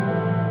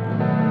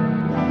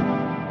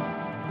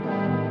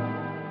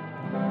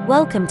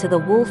Welcome to the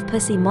Wolf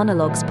Pussy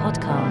Monologues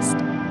podcast,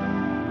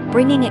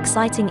 bringing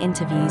exciting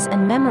interviews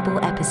and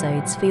memorable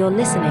episodes for your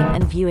listening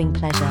and viewing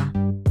pleasure.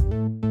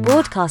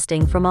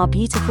 Broadcasting from our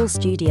beautiful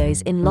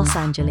studios in Los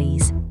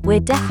Angeles, we're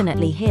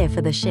definitely here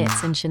for the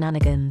shits and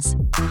shenanigans.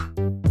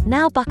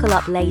 Now buckle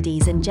up,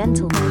 ladies and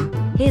gentlemen,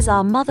 here's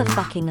our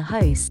motherfucking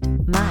host,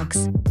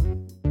 Mags.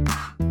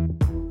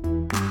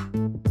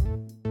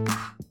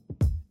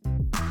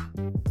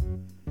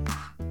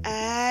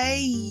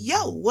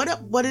 Yo, what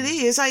up, what it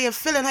is, how you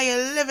feeling, how you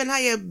living, how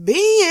you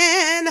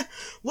being?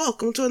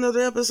 Welcome to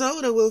another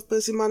episode of Wolf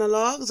Pussy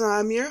Monologues.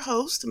 I'm your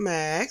host,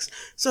 Max.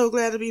 So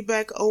glad to be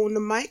back on the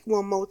mic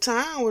one more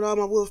time with all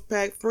my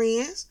Wolfpack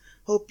friends.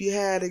 Hope you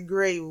had a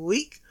great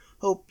week.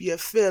 Hope you're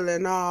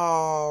feeling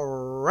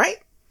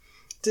alright.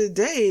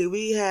 Today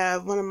we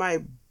have one of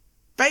my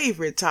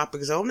favorite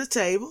topics on the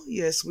table.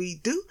 Yes, we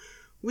do.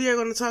 We are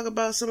going to talk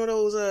about some of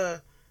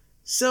those,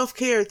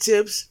 self-care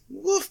tips,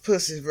 Wolf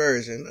Pussy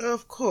version.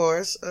 Of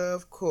course.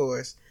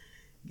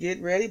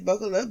 Get ready,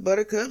 buckle up,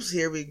 buttercups.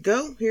 Here we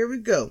go.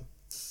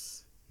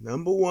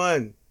 Number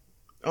 1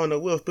 on the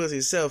Wolf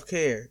Pussy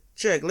self-care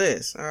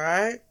checklist,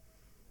 alright?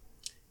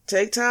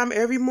 Take time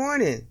every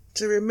morning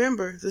to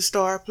remember the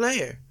star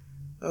player,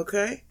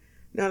 okay?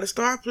 Now, the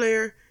star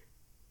player,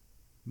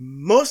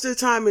 most of the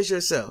time is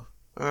yourself,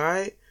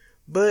 alright?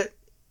 But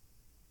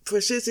for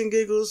shits and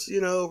giggles,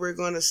 we're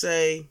going to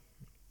say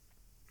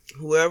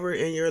whoever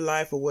in your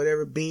life or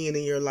whatever being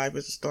in your life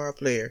is a star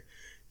player.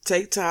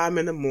 Take time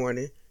in the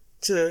morning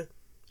to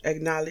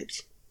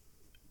acknowledge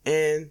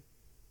and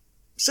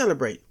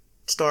celebrate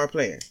star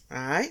player.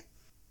 Alright?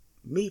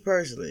 Me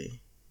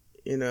personally,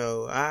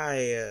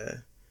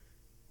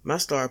 my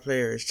star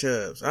player is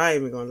Chubbs. I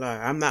ain't even gonna lie.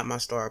 I'm not my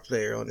star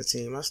player on the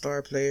team. My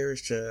star player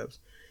is Chubbs.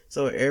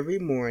 So every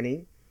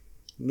morning,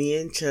 me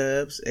and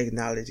Chubbs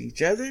acknowledge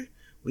each other.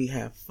 We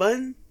have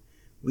fun.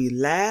 We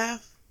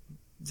laugh.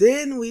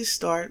 Then we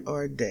start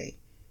our day.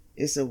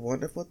 It's a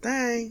wonderful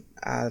thing.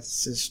 I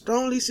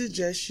strongly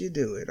suggest you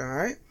do it,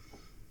 alright?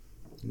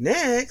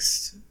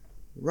 Next,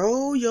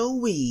 roll your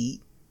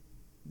weed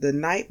the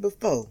night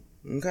before,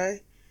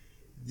 okay?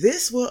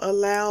 This will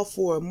allow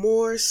for a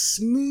more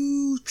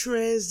smooth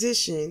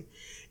transition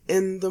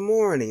in the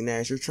morning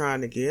as you're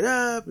trying to get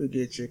up, you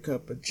get your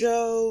cup of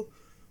joe,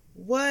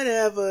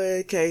 whatever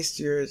in case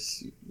your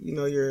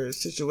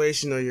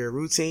situation or your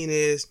routine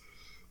is.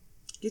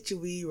 Get your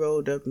weed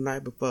rolled up the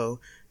night before.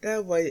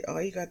 That way,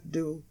 all you got to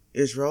do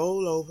is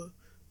roll over,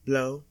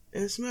 blow,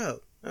 and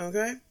smoke.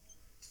 Okay?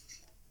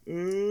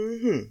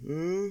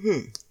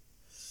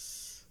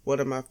 One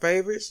of my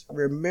favorites,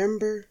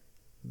 remember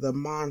the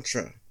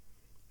mantra.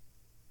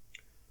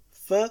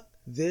 Fuck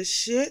this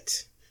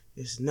shit.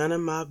 It's none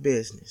of my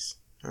business.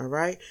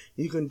 Alright?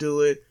 You can do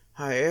it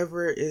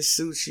however it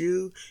suits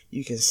you.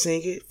 You can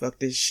sing it. Fuck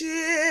this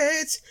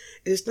shit.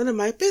 It's none of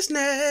my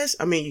business.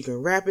 I mean, you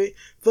can rap it.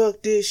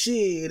 Fuck this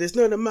shit. It's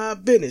none of my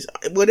business.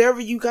 Whatever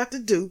you got to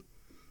do,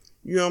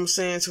 you know what I'm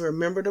saying, to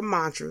remember the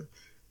mantra,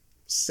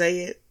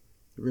 say it,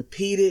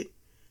 repeat it,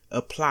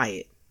 apply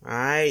it.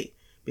 Alright?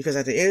 Because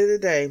at the end of the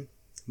day,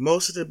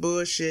 most of the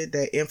bullshit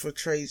that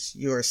infiltrates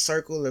your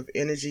circle of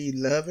energy,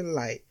 love, and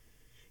light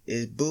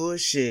is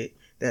bullshit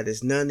that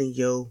is none of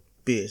your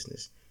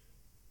business.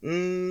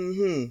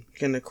 Can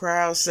the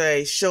crowd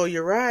say, show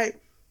you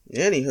right?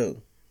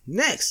 Anywho,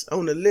 next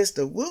on the list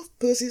of Wolf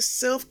Pussy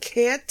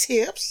self-care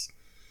tips,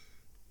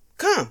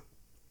 come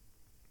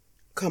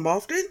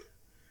often,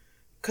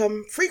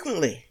 come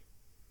frequently,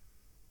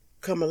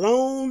 come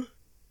alone,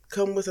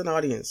 come with an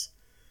audience.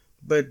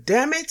 But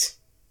damn it,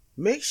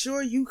 make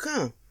sure you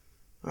come.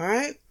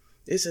 Alright?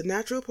 It's a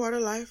natural part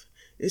of life.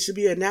 It should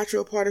be a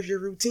natural part of your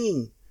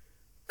routine.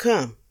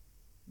 Come.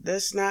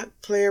 Let's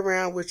not play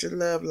around with your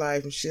love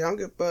life and shit. I don't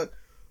give a fuck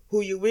who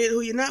you with,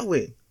 who you not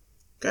with.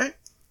 Okay?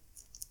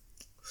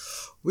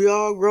 We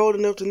all grown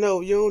enough to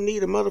know you don't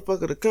need a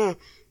motherfucker to come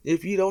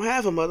if you don't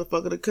have a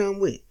motherfucker to come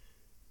with.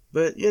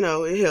 But,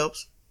 it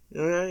helps.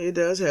 It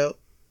does help.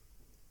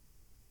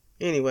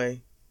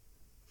 Anyway,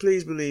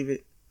 please believe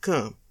it.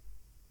 Come.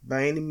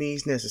 By any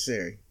means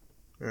necessary.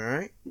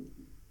 Alright?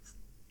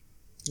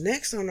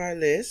 Next on our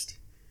list,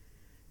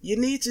 you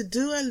need to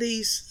do at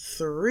least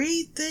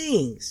 3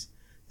 things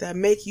that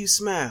make you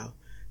smile.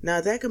 Now,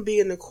 that can be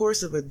in the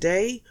course of a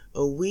day,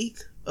 a week,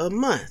 a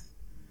month.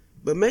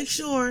 But make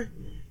sure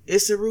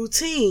it's a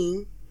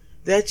routine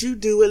that you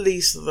do at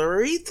least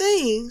 3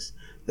 things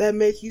that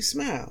make you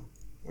smile.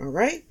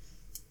 Alright?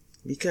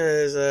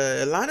 Because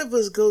a lot of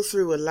us go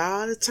through a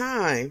lot of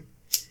time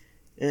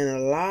and a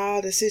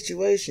lot of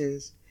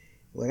situations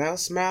without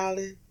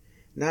smiling,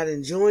 not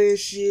enjoying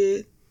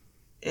shit.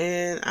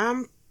 And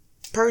I'm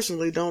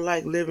personally don't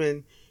like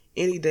living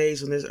any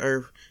days on this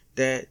earth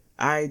that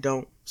I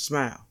don't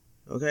smile,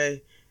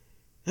 okay?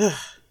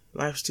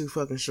 Life's too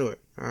fucking short,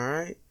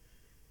 alright?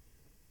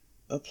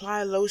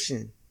 Apply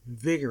lotion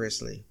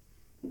vigorously.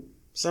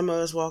 Some of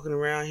us walking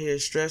around here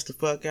stressed the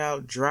fuck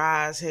out,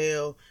 dry as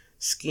hell,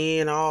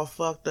 skin all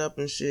fucked up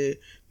and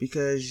shit,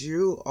 because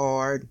you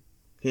are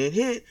Hint,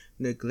 hint,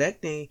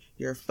 neglecting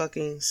your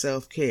fucking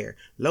self-care.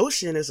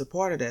 Lotion is a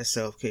part of that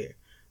self-care.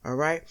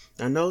 Alright?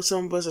 I know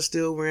some of us are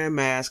still wearing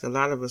masks. A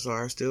lot of us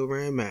are still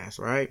wearing masks,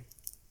 right?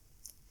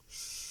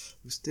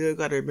 You still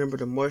gotta remember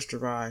to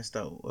moisturize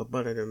though up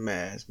under the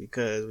mask,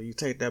 because when you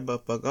take that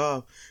motherfucker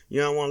off,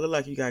 you don't want to look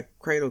like you got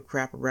cradle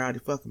crap around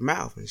your fucking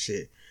mouth and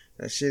shit.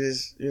 That shit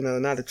is,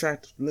 not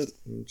attractive to look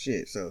and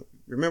shit. So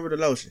remember the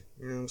lotion.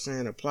 You know what I'm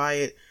saying? Apply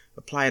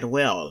it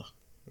well.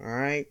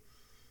 Alright?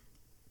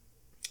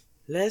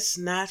 Let's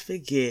not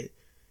forget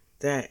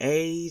that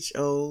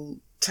age-old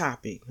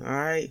topic.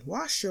 Alright?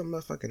 Wash your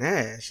motherfucking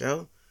ass,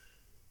 yo.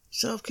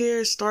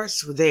 Self-care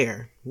starts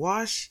there.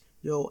 Wash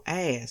your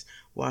ass.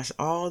 Wash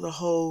all the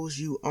holes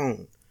you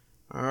own.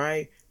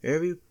 Alright?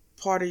 Every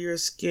part of your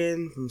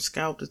skin from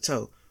scalp to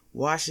toe.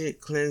 Wash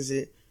it, cleanse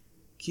it,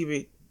 keep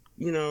it,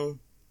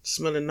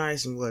 smelling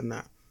nice and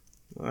whatnot.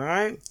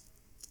 Alright?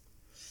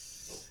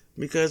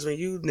 Because when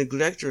you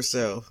neglect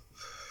yourself,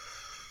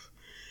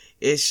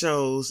 it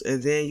shows,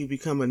 and then you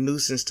become a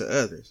nuisance to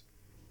others.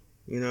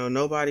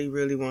 Nobody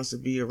really wants to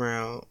be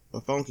around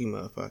a funky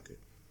motherfucker.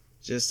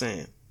 Just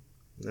saying.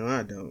 No,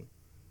 I don't.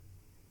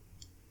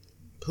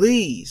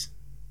 Please,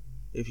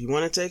 if you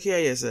want to take care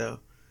of yourself,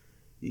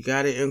 you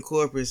got to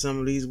incorporate some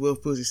of these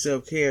Wolf Pussy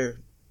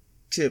self-care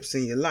tips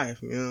in your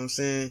life. You know what I'm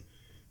saying?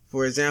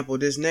 For example,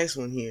 this next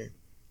one here.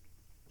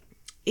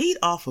 Eat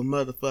off a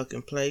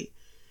motherfucking plate,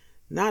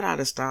 not out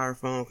of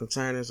styrofoam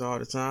containers all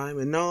the time.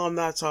 And no, I'm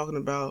not talking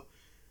about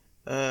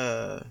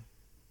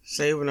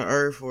saving the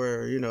earth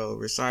or,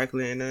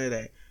 recycling and none of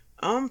that.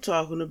 I'm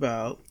talking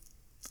about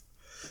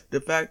the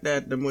fact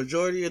that the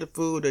majority of the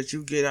food that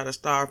you get out of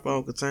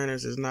styrofoam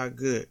containers is not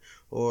good,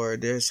 or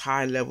there's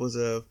high levels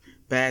of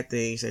bad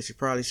things that you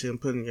probably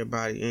shouldn't put in your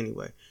body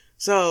anyway.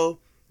 So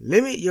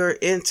limit your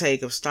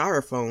intake of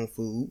styrofoam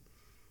food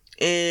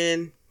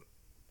and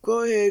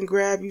go ahead and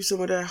grab you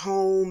some of that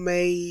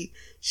homemade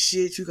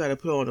shit you gotta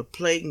put on a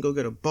plate and go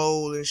get a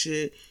bowl and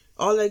shit.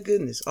 All that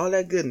goodness.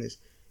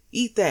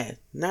 Eat that.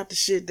 Not the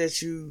shit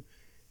that you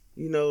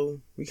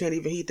can't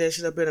even heat that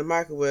shit up in a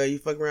microwave. You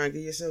fuck around and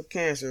get yourself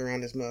cancer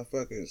around this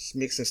motherfucker.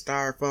 Mixing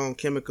styrofoam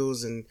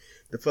chemicals and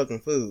the fucking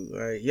food.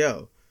 Like,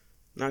 yo,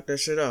 knock that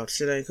shit off.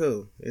 Shit ain't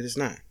cool. It is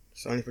not.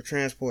 It's only for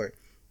transport.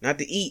 Not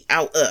to eat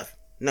out of.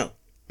 No.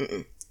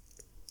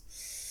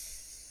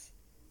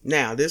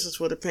 Now, this is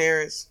for the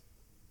parents.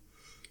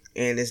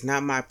 And it's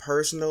not my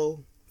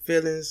personal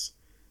feelings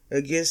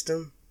against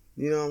them.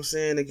 You know what I'm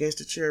saying? Against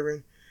the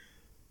children.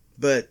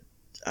 But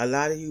a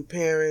lot of you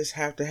parents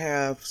have to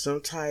have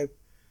some type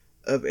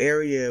of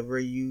area where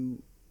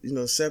you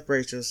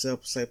separate yourself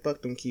and say,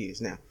 fuck them kids.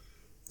 Now,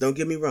 don't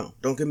get me wrong.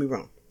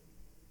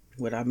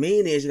 What I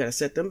mean is you got to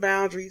set them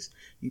boundaries.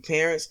 You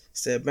parents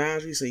set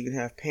boundaries so you can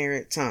have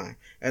parent time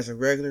as a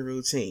regular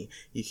routine.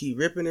 You keep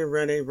ripping and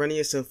running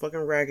yourself fucking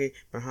ragged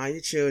behind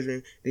your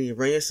children. Then you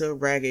run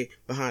yourself ragged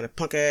behind a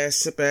punk ass,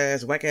 simp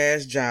ass, whack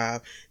ass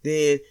job.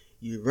 Then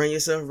you run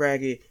yourself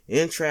ragged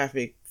in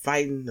traffic,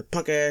 fighting the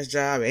punk ass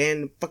job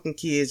and the fucking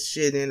kids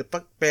shit and the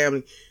fucking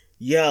family.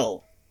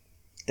 Yo,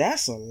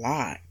 that's a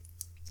lot.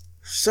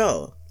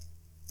 So,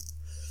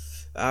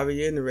 I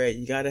reiterate,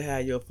 you gotta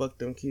have your fuck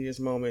them kids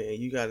moment, and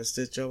you gotta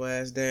sit your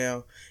ass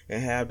down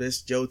and have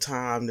this your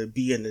time to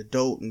be an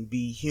adult and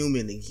be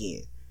human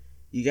again.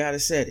 You gotta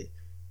set it.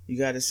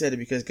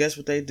 Because guess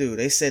what they do?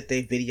 They set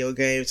their video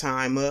game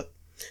time up.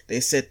 They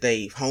set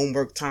their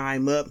homework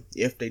time up,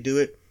 if they do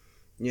it.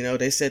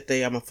 They set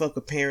their I'm a fuck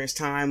a parents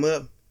time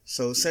up.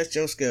 So set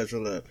your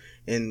schedule up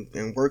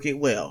and work it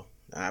well.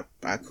 I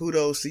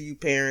kudos to you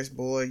parents,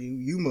 boy.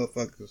 You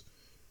motherfuckers.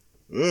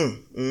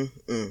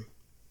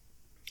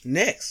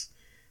 Next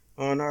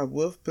on our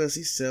Wolf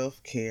Pussy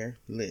self-care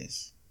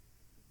list.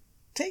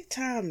 Take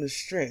time to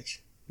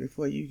stretch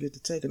before you get to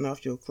taking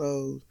off your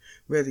clothes,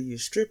 whether you're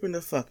stripping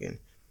or fucking.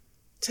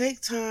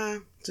 Take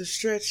time to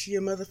stretch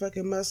your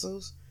motherfucking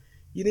muscles.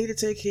 You need to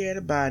take care of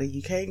the body.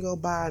 You can't go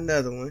buy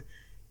another one.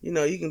 You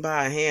can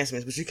buy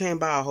enhancements, but you can't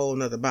buy a whole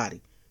nother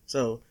body.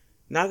 So,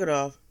 knock it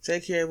off.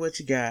 Take care of what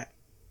you got.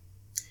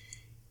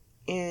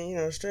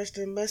 And, stretch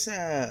them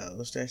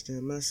muscles. Stretch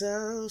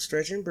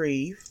and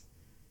breathe.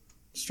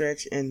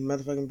 Stretch and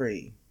motherfucking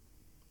breathe.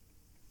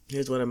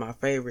 Here's one of my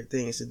favorite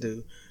things to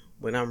do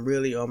when I'm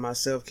really on my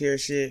self-care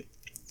shit.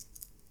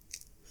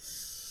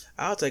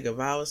 I'll take a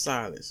vow of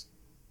silence.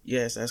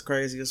 Yes, that's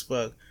crazy as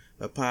fuck.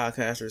 A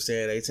podcaster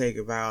said they take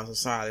a vow of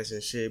silence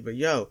and shit. But,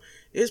 yo,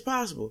 it's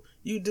possible.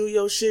 You do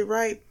your shit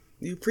right.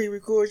 You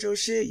pre-record your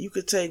shit. You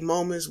could take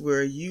moments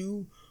where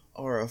you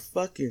are a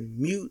fucking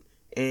mute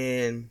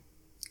and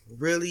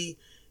really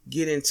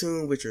get in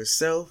tune with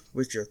yourself,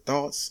 with your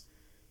thoughts.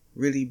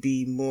 Really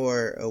be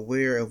more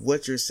aware of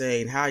what you're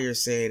saying, how you're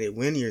saying it,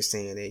 when you're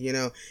saying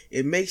it.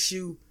 It makes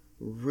you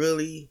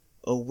really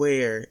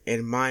aware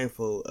and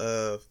mindful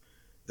of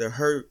the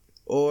hurt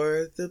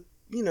or the,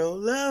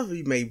 love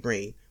you may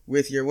bring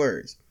with your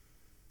words.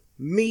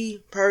 Me,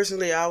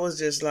 personally, I was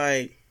just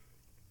like,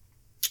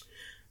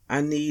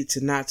 I need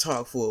to not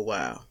talk for a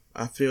while.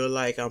 I feel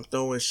like I'm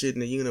throwing shit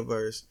in the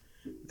universe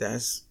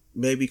that's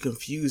maybe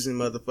confusing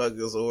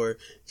motherfuckers or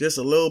just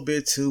a little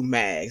bit too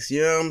max.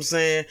 You know what I'm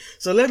saying?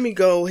 So let me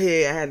go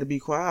ahead. I had to be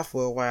quiet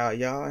for a while,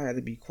 y'all. I had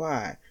to be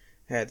quiet.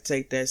 I had to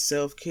take that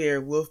self-care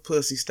wolf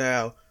pussy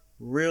style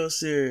real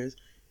serious.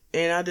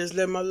 And I just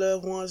let my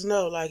loved ones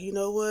know, like, you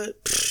know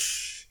what?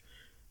 Psh,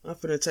 I'm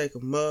finna take a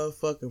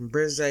motherfucking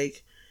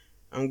break.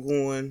 I'm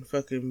going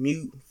fucking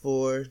mute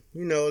for,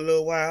 you know, a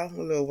little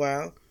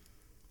while.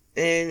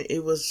 And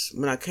it was,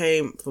 when I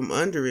came from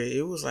under it,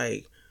 it was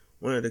like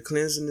one of the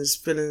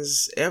cleansingest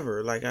feelings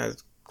ever. Like I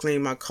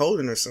cleaned my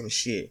colon or some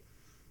shit.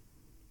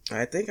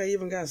 I think I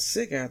even got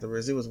sick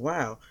afterwards. It was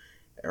wild.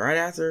 Right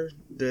after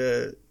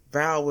the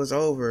vow was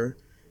over,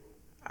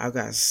 I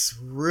got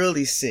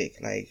really sick.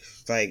 Like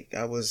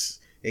I was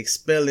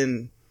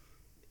expelling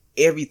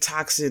every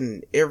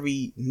toxin,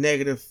 every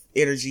negative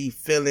energy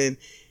feeling.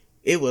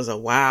 It was a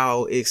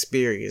wild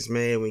experience,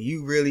 man. When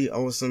you really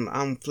on some,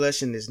 I'm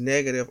flushing this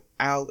negative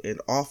out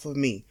and off of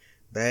me,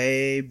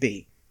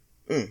 baby.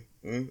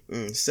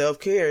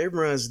 Self-care, it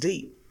runs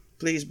deep.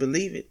 Please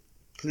believe it.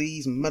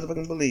 Please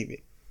motherfucking believe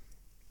it.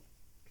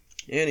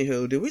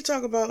 Anywho, did we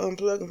talk about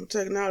unplugging from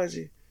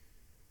technology?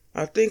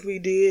 I think we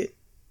did.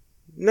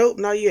 Nope,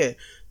 not yet.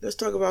 Let's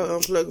talk about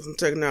unplugging from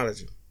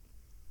technology.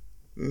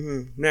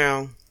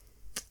 Now,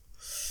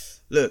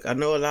 look, I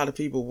know a lot of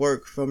people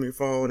work from your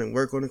phone and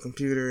work on the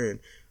computer and,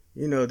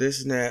 you know,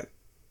 this and that.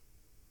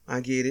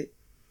 I get it.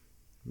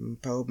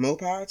 More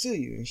power to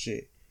you and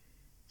shit.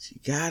 So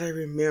you gotta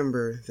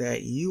remember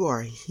that you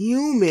are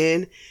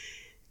human,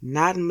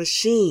 not a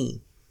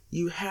machine.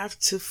 You have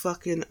to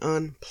fucking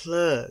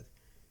unplug.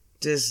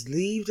 Just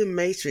leave the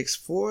matrix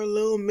for a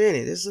little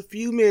minute. It's a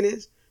few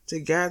minutes to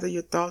gather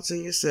your thoughts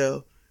and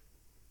yourself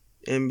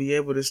and be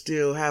able to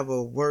still have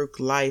a work,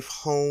 life,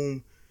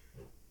 home,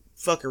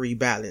 fuckery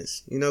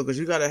balance, you know, because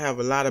you got to have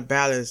a lot of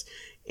balance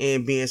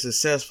in being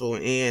successful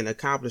and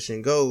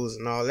accomplishing goals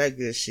and all that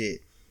good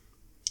shit.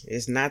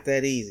 It's not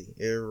that easy.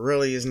 It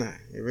really is not.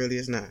 It really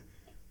is not.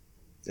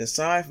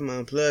 Aside from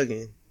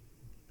unplugging,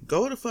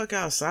 go the fuck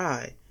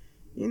outside.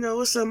 You know,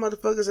 what's some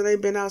motherfuckers that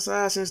ain't been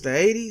outside since the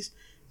 80s?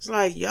 It's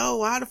like, yo,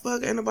 why the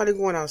fuck ain't nobody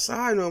going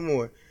outside no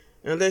more?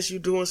 Unless you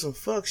doing some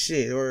fuck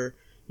shit or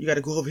you got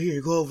to go over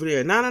here, go over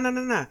there.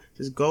 Nah.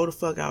 Just go the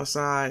fuck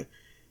outside.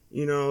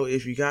 You know,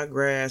 if you got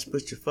grass,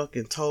 put your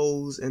fucking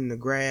toes in the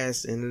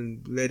grass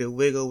and let it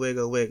wiggle.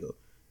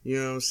 You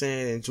know what I'm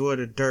saying? Enjoy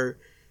the dirt.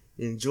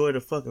 Enjoy the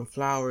fucking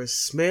flowers.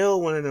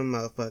 Smell one of them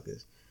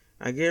motherfuckers.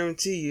 I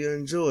guarantee you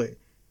enjoy it.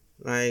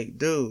 Like,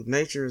 dude,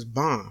 nature is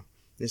bomb.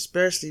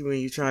 Especially when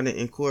you're trying to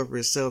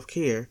incorporate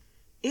self-care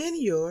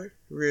in your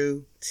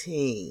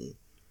routine.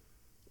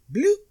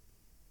 Bloop.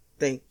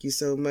 Thank you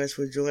so much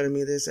for joining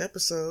me this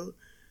episode.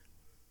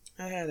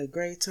 I had a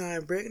great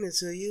time bringing it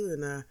to you,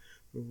 and I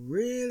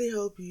really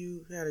hope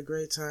you had a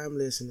great time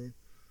listening.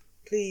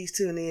 Please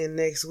tune in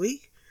next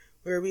week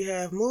where we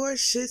have more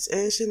shits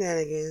and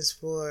shenanigans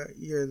for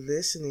your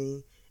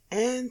listening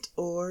and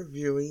or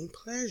viewing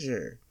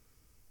pleasure.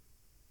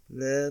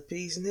 Love,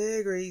 peace, and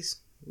hair grease.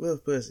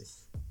 Wolf Pussy.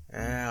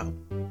 Out.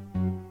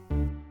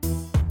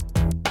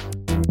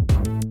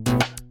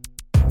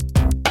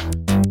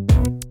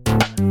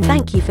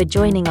 Thank you for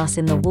joining us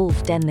in the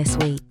Wolf Den this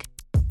week.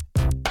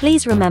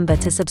 Please remember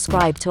to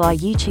subscribe to our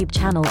YouTube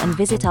channel and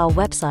visit our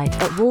website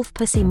at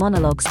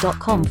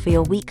wolfpussymonologues.com for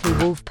your weekly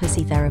wolf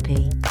pussy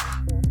therapy.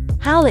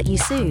 Howl at you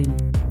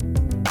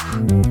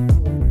soon.